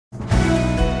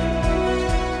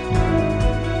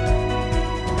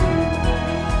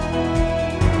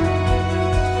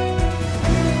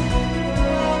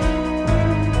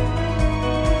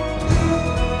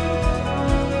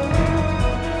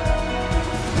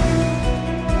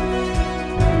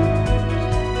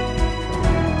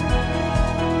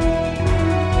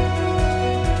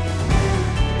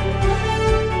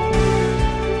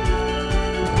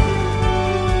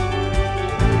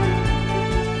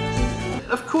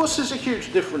course, there's a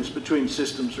huge difference between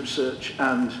systems research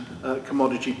and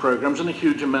commodity programs, and a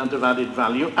huge amount of added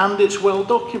value, and it's well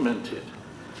documented.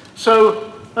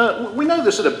 So we know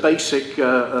the sort of basic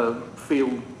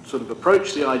field sort of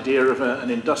approach, the idea of an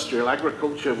industrial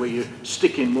agriculture where you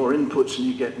stick in more inputs and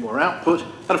you get more output,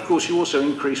 and of course you also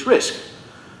increase risk,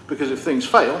 because if things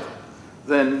fail,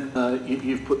 then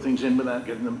you've put things in without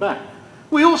getting them back.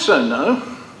 We also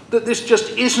know that this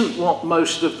just isn't what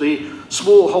most of the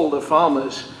smallholder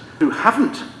farmers who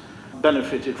haven't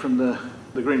benefited from the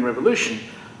Green Revolution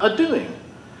are doing.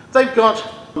 They've got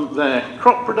their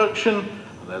crop production,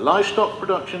 their livestock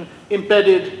production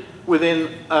embedded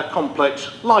within a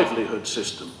complex livelihood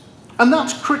system. And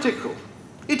that's critical.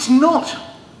 It's not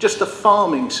just a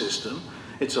farming system,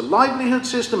 it's a livelihood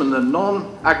system, and the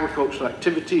non-agricultural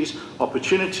activities,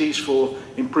 opportunities for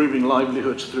improving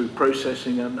livelihoods through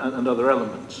processing and other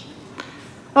elements.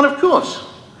 And of course,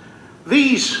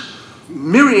 these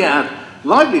myriad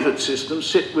livelihood systems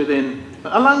sit within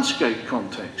a landscape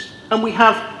context. And we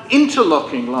have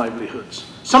interlocking livelihoods,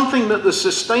 something that the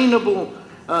sustainable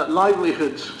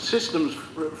livelihood systems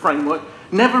framework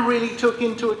never really took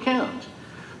into account.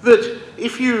 That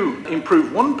if you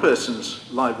improve one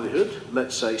person's livelihood,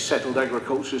 let's say settled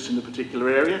agriculturists in a particular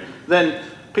area, then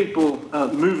people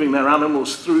moving their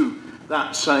animals through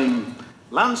that same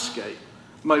landscape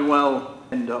may well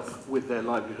end up with their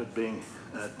livelihood being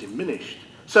diminished.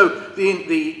 So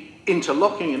the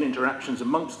interlocking and interactions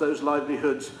amongst those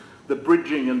livelihoods, the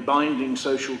bridging and binding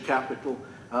social capital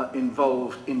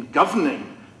involved in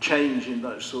governing change in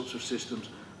those sorts of systems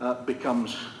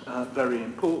becomes very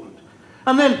important.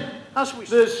 And then,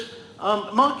 there's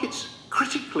markets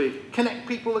critically connect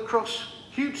people across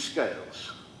huge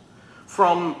scales,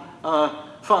 from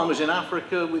farmers in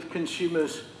Africa with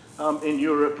consumers in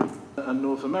Europe and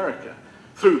North America,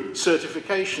 through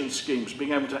certification schemes,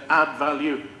 being able to add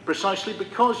value precisely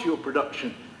because your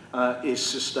production is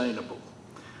sustainable.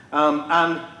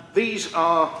 And these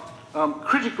are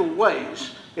critical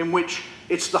ways in which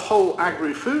it's the whole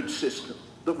agri-food system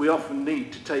that we often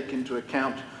need to take into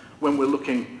account when we're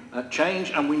looking at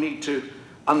change, and we need to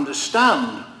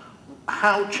understand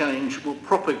how change will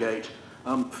propagate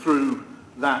through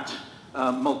that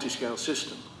multi-scale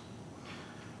system.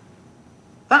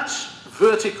 That's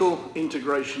vertical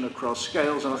integration across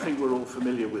scales, and I think we're all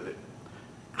familiar with it.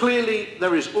 Clearly,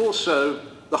 there is also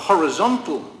the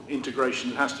horizontal integration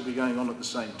that has to be going on at the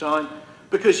same time,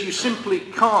 because you simply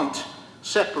can't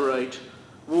separate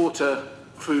water,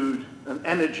 food, and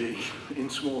energy in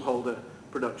smallholder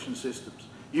production systems.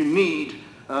 You need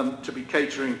to be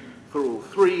catering for all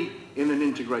three in an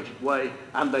integrated way,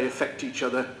 and they affect each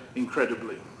other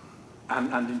incredibly,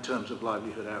 and in terms of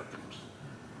livelihood outcomes.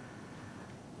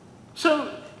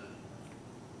 So,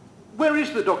 where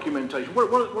is the documentation?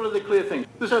 What are the clear things?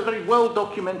 There's a very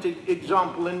well-documented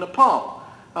example in Nepal,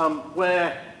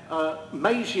 where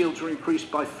maize yields were increased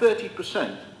by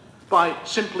 30% by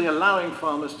simply allowing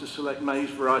farmers to select maize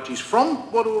varieties from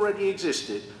what already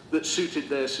existed that suited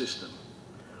their system.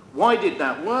 Why did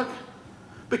that work?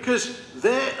 Because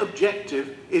their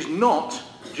objective is not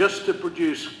just to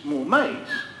produce more maize.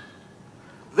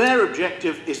 Their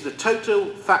objective is the total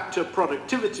factor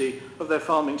productivity of their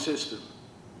farming system.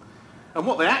 And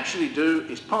what they actually do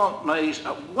is plant maize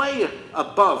at way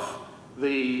above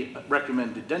the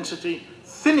recommended density,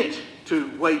 thin it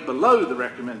to way below the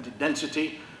recommended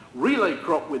density, relay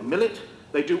crop with millet.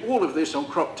 They do all of this on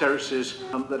crop terraces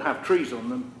that have trees on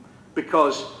them,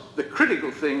 because the critical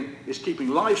thing is keeping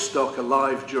livestock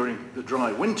alive during the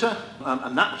dry winter,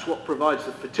 and that's what provides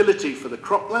the fertility for the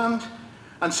cropland.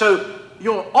 And so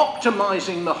you're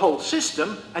optimizing the whole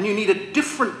system, and you need a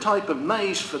different type of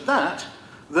maize for that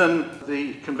than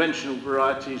the conventional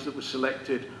varieties that were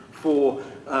selected for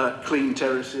clean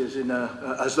terraces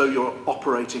as though you're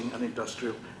operating an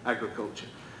industrial agriculture.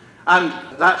 And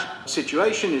that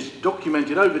situation is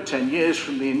documented over 10 years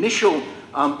from the initial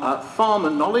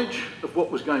farmer knowledge of what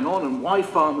was going on and why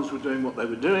farmers were doing what they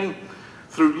were doing,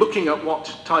 through looking at what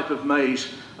type of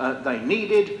maize they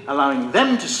needed, allowing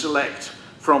them to select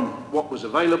from what was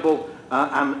available,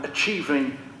 and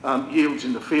achieving yields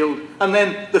in the field, and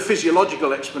then the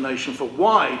physiological explanation for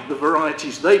why the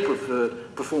varieties they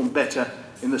preferred perform better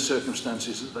in the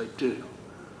circumstances that they do.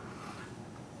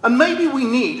 And maybe we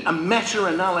need a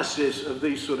meta-analysis of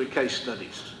these sort of case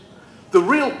studies. The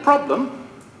real problem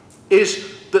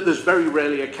is that there's very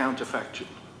rarely a counterfactual.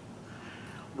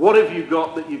 What have you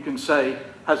got that you can say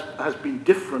has been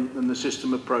different than the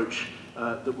system approach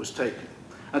that was taken?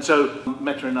 And so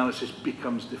meta-analysis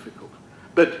becomes difficult.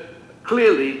 But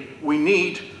clearly we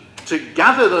need to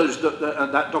gather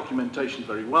that documentation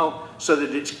very well so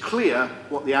that it's clear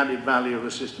what the added value of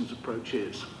a systems approach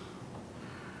is.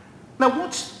 Now,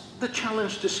 what's the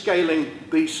challenge to scaling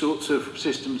these sorts of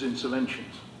systems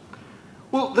interventions?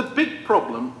 Well, the big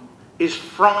problem is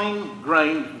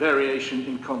fine-grained variation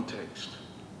in context.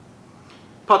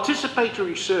 Participatory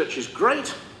research is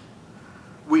great.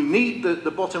 We need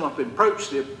the bottom-up approach,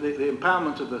 the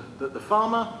empowerment of the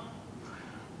farmer.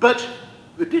 But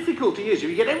the difficulty is, if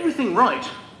you get everything right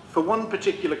for one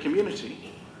particular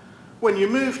community, when you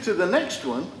move to the next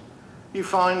one, you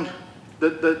find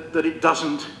that it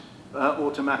doesn't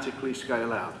automatically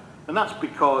scale out. And that's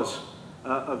because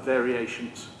of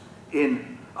variations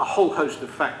in a whole host of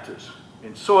factors,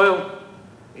 in soil,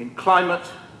 in climate,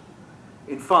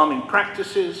 in farming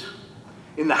practices,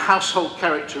 in the household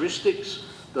characteristics,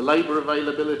 the labour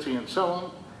availability and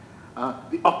so on,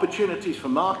 the opportunities for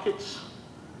markets,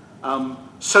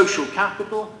 social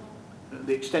capital,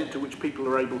 the extent to which people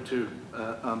are able to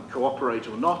cooperate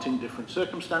or not in different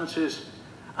circumstances,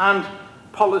 and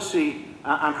policy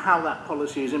and how that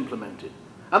policy is implemented.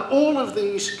 And all of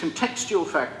these contextual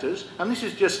factors, and this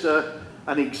is just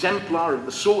an exemplar of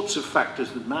the sorts of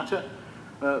factors that matter.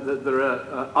 There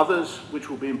are others which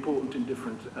will be important in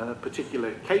different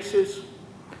particular cases.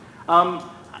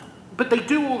 But they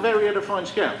do all vary at a fine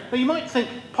scale. Now, you might think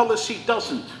policy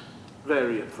doesn't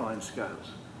vary at fine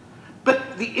scales.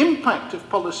 But the impact of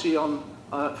policy on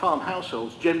farm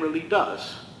households generally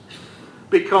does,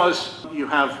 because you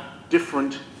have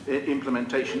different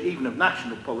implementation, even of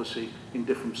national policy, in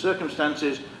different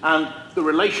circumstances, and the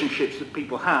relationships that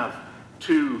people have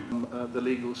to the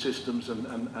legal systems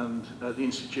and the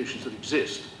institutions that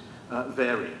exist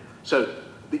vary. So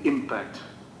the impact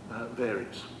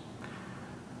varies.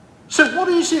 So what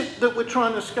is it that we're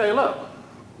trying to scale up?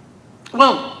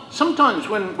 Well, sometimes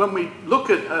when we look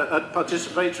at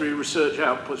participatory research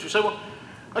outputs, we say, well,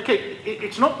 okay,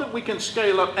 it's not that we can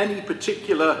scale up any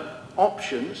particular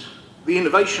options. The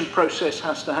innovation process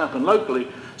has to happen locally.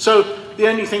 So the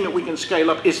only thing that we can scale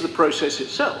up is the process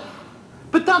itself.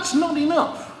 But that's not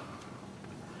enough.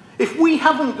 If we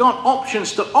haven't got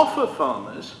options to offer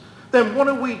farmers, then what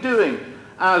are we doing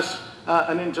as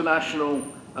an international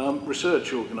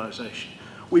research organisation?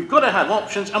 We've got to have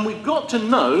options, and we've got to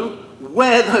know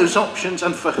where those options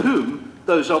and for whom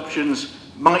those options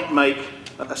might make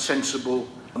a sensible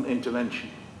intervention.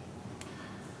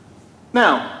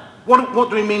 Now, what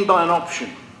do we mean by an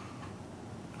option?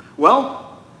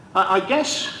 Well, I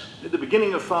guess at the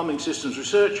beginning of farming systems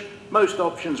research, most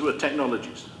options were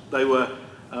technologies. They were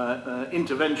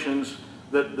interventions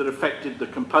that affected the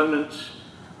components,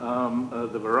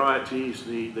 the varieties,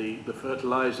 the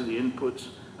fertilizer, the inputs,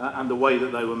 and the way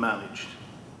that they were managed.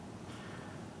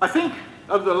 I think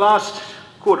over the last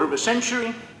quarter of a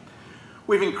century,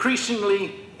 we've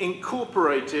increasingly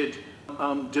incorporated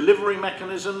delivery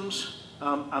mechanisms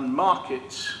and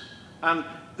markets, and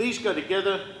these go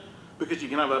together because you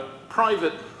can have a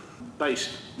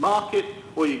private-based market,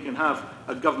 or you can have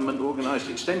a government-organised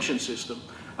extension system,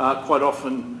 quite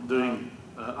often doing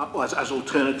as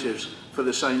alternatives for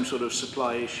the same sort of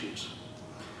supply issues.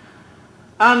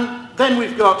 And then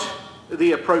we've got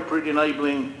the appropriate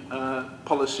enabling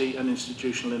policy and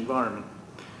institutional environment.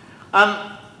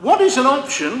 And what is an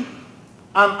option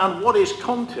and what is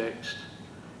context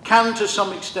can to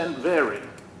some extent vary,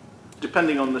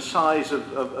 depending on the size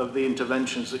of the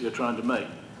interventions that you're trying to make.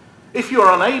 If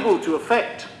you're unable to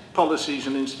affect policies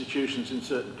and institutions in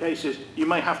certain cases, you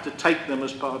may have to take them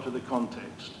as part of the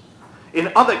context.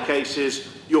 In other cases,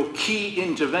 your key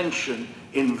intervention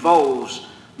involves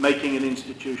making an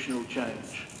institutional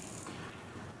change.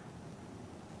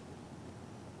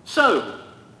 So,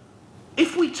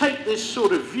 if we take this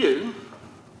sort of view,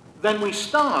 then we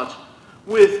start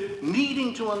with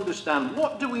needing to understand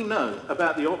what do we know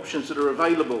about the options that are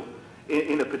available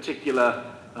in a particular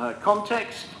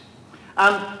context,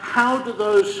 and how do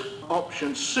those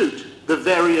options suit the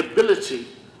variability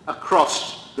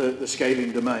across the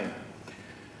scaling domain.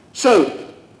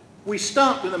 So, we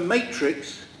start with a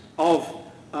matrix of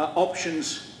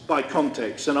options by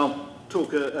context, and I'll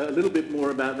talk a little bit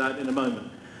more about that in a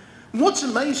moment. And what's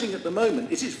amazing at the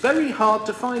moment is it's very hard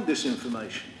to find this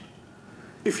information.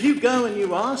 If you go and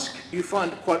you ask, you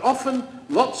find quite often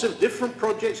lots of different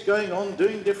projects going on,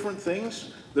 doing different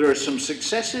things. There are some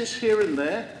successes here and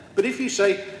there, but if you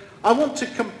say, I want to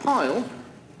compile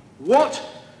what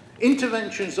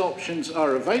interventions options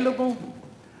are available,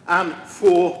 and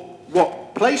for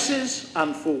what places,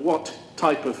 and for what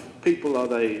type of people are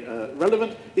they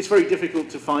relevant, it's very difficult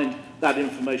to find that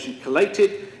information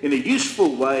collated in a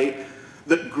useful way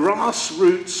that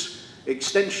grassroots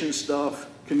extension staff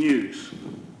can use.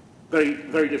 Very,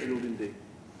 very difficult indeed.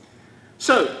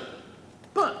 So,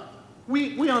 but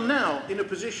we are now in a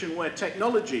position where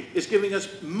technology is giving us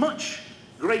much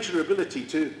greater ability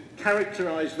to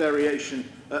characterize variation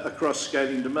across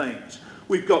scaling domains.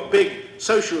 We've got big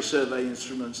social survey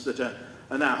instruments that are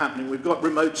now happening. We've got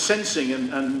remote sensing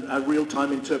and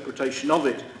real-time interpretation of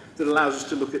it that allows us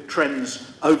to look at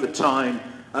trends over time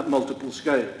at multiple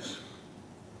scales.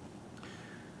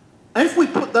 And if we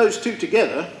put those two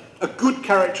together, a good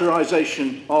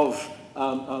characterization of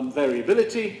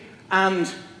variability and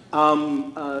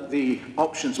the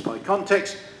options by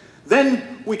context,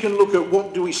 then we can look at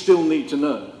what do we still need to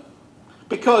know.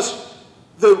 Because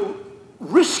the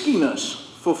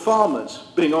riskiness for farmers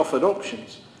being offered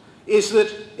options is that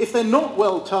if they're not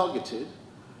well targeted,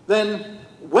 then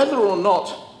whether or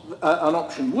not an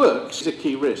option works is a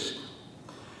key risk.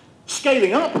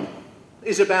 Scaling up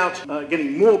is about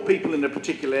getting more people in a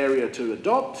particular area to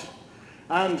adopt,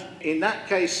 and in that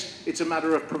case, it's a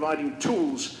matter of providing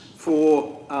tools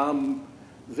for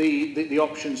the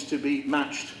options to be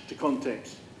matched to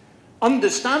context.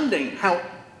 Understanding how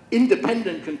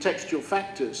independent contextual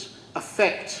factors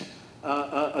affect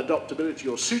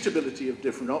adoptability or suitability of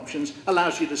different options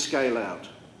allows you to scale out.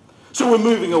 So we're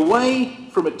moving away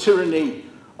from a tyranny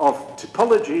of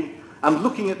typology and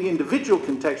looking at the individual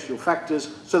contextual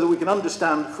factors so that we can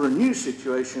understand for a new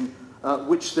situation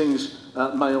which things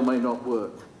may or may not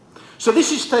work. So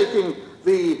this is taking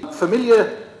the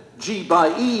familiar G by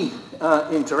E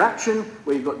interaction,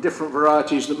 where you've got different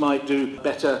varieties that might do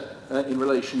better in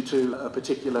relation to a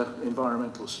particular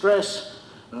environmental stress,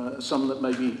 some that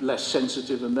may be less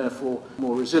sensitive and therefore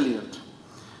more resilient.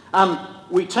 And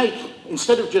we take,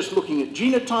 instead of just looking at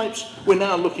genotypes, we're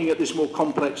now looking at this more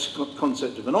complex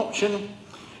concept of an option.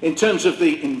 In terms of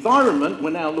the environment,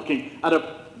 we're now looking at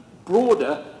a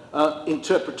broader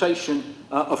interpretation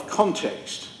of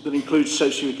context that includes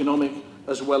socioeconomic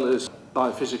as well as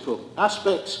biophysical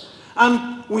aspects.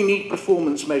 And we need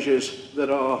performance measures that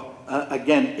are,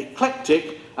 again,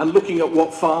 eclectic and looking at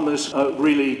what farmers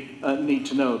really need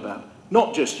to know about.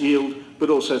 Not just yield, but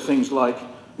also things like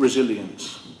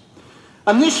resilience.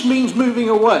 And this means moving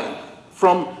away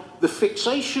from the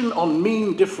fixation on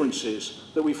mean differences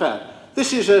that we've had.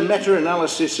 This is a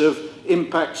meta-analysis of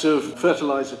impacts of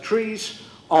fertilizer trees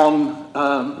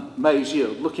on maize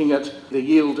yield, looking at the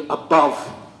yield above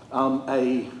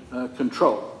a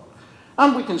control.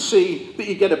 And we can see that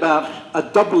you get about a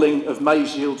doubling of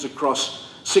maize yields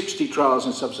across 60 trials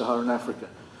in sub-Saharan Africa.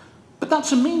 But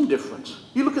that's a mean difference.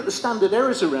 You look at the standard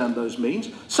errors around those means,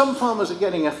 some farmers are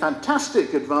getting a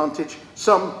fantastic advantage,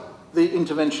 some the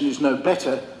intervention is no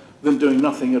better than doing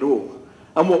nothing at all.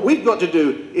 And what we've got to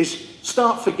do is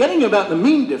start forgetting about the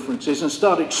mean differences and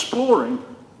start exploring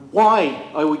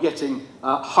why are we getting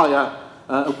higher,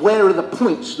 where are the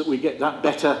points that we get that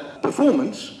better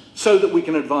performance so that we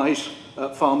can advise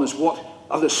farmers what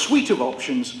are the suite of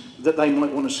options that they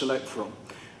might want to select from.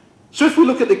 So if we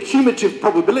look at the cumulative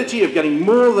probability of getting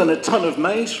more than a ton of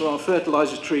maize for our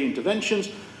fertilizer tree interventions,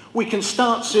 we can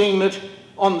start seeing that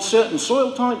on certain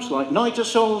soil types like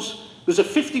nitosols, there's a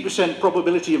 50%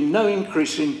 probability of no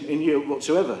increase in yield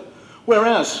whatsoever.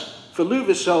 Whereas for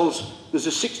luvisols, there's a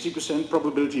 60%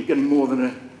 probability of getting more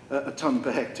than a ton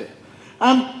per hectare.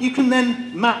 And you can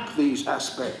then map these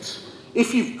aspects.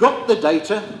 If you've got the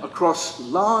data across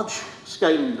large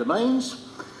scaling domains,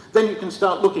 then you can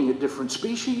start looking at different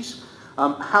species,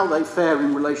 how they fare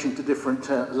in relation to different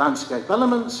landscape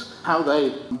elements, how they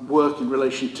work in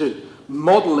relation to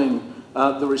modeling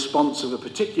the response of a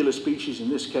particular species, in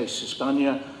this case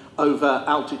Hispania, over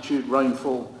altitude,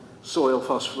 rainfall, soil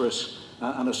phosphorus,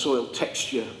 and a soil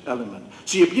texture element.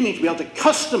 So you're beginning to be able to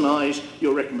customize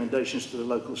your recommendations to the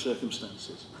local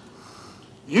circumstances.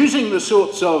 Using the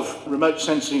sorts of remote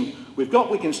sensing we've got,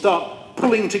 we can start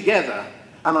pulling together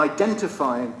and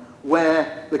identifying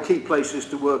where the key places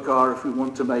to work are if we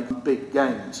want to make big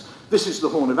gains. This is the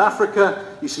Horn of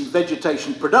Africa. You see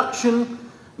vegetation production,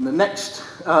 and the next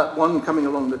one coming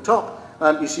along the top,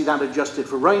 you see that adjusted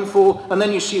for rainfall, and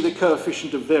then you see the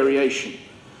coefficient of variation.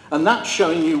 And that's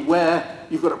showing you where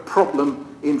you've got a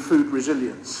problem in food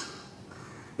resilience.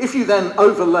 If you then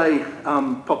overlay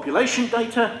population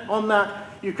data on that,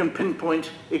 you can pinpoint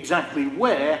exactly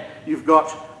where you've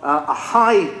got a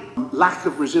high lack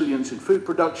of resilience in food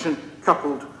production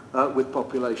coupled with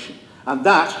population. And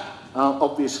that,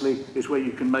 obviously, is where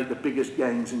you can make the biggest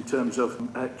gains in terms of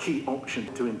a key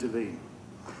option to intervene.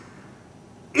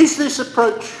 Is this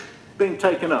approach being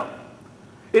taken up?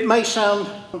 It may sound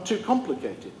too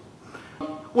complicated.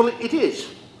 Well, it is.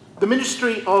 The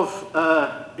Ministry of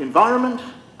Environment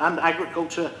and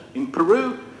Agriculture in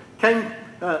Peru came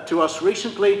to us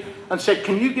recently and said,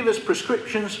 can you give us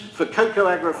prescriptions for cocoa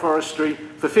agroforestry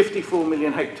for 54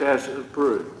 million hectares of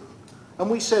Peru? And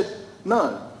we said,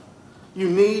 no. You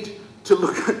need to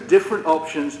look at different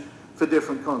options for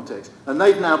different contexts. And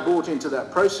they've now bought into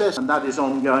that process, and that is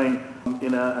ongoing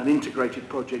in an integrated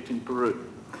project in Peru.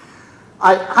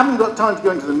 I haven't got time to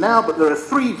go into them now, but there are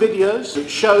 3 videos that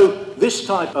show this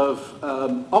type of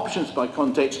options by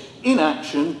context in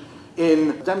action in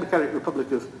the Democratic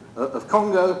Republic of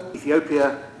Congo,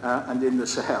 Ethiopia, and in the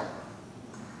Sahel.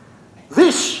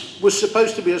 This was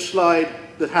supposed to be a slide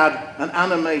that had an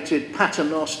animated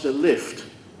paternoster lift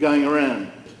going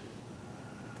around.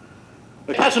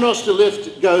 The paternoster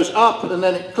lift goes up and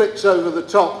then it clicks over the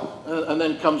top and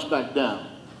then comes back down.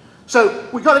 So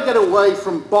we've got to get away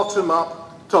from bottom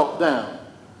up, top down.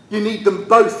 You need them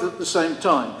both at the same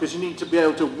time because you need to be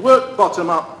able to work bottom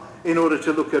up in order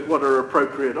to look at what are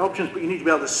appropriate options, but you need to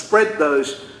be able to spread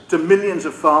those to millions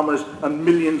of farmers and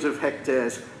millions of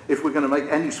hectares if we're going to make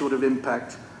any sort of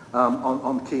impact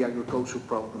on key agricultural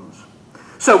problems.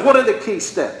 So what are the key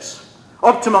steps?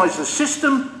 Optimize the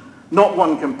system, not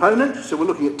one component, so we're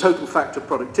looking at total factor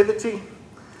productivity.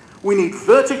 We need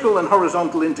vertical and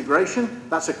horizontal integration,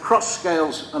 that's across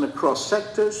scales and across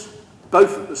sectors,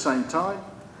 both at the same time.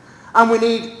 And we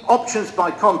need options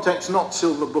by context, not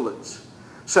silver bullets.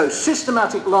 So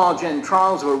systematic large end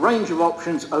trials of a range of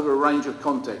options over a range of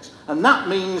contexts. And that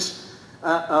means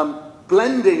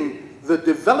blending the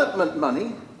development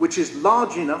money, which is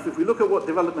large enough. If we look at what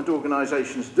development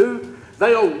organizations do,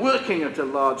 they are working at a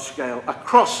large scale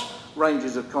across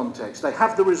ranges of context. They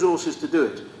have the resources to do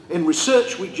it. In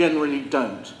research, we generally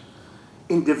don't.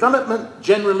 In development,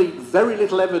 generally very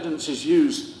little evidence is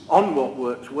used on what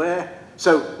works where,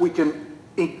 so we can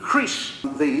increase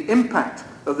the impact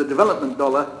of the development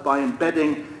dollar by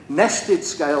embedding nested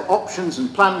scale options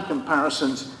and plan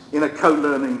comparisons in a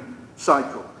co-learning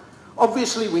cycle.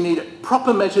 Obviously, we need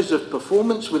proper measures of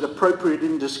performance with appropriate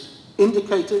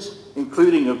indicators,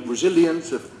 including of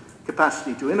resilience, of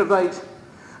capacity to innovate.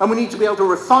 And we need to be able to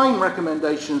refine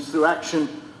recommendations through action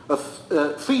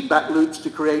of feedback loops to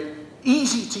create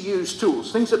easy-to-use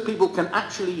tools, things that people can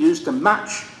actually use to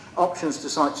match options to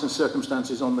sites and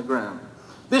circumstances on the ground.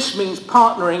 This means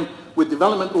partnering with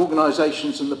development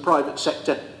organizations and the private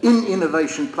sector in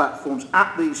innovation platforms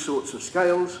at these sorts of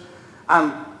scales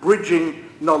and bridging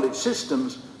knowledge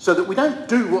systems so that we don't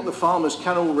do what the farmers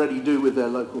can already do with their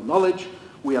local knowledge.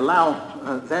 We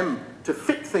allow them to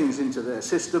fit things into their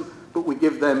system, but we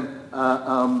give them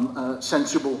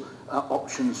sensible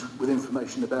options with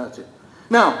information about it.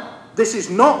 Now, this is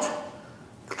not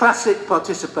classic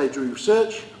participatory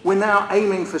research. We're now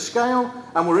aiming for scale,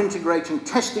 and we're integrating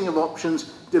testing of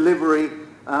options, delivery,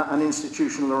 and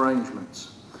institutional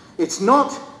arrangements. It's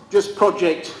not just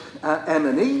project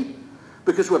M&E,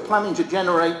 because we're planning to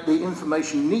generate the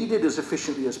information needed as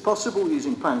efficiently as possible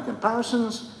using plan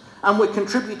comparisons, and we're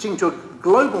contributing to a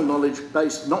global knowledge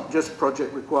base, not just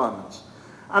project requirements.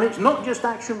 And it's not just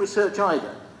action research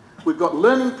either. We've got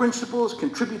learning principles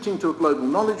contributing to a global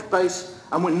knowledge base,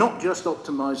 and we're not just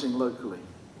optimizing locally.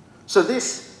 So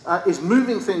this is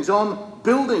moving things on,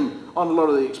 building on a lot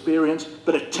of the experience,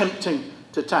 but attempting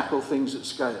to tackle things at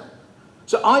scale.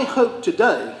 So I hope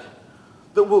today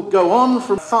that we'll go on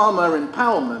from farmer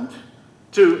empowerment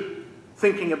to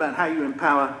thinking about how you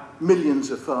empower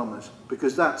millions of farmers,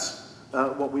 because that's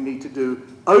what we need to do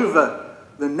over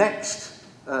the next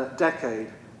decade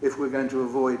if we're going to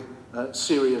avoid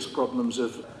serious problems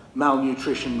of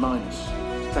malnutrition minus.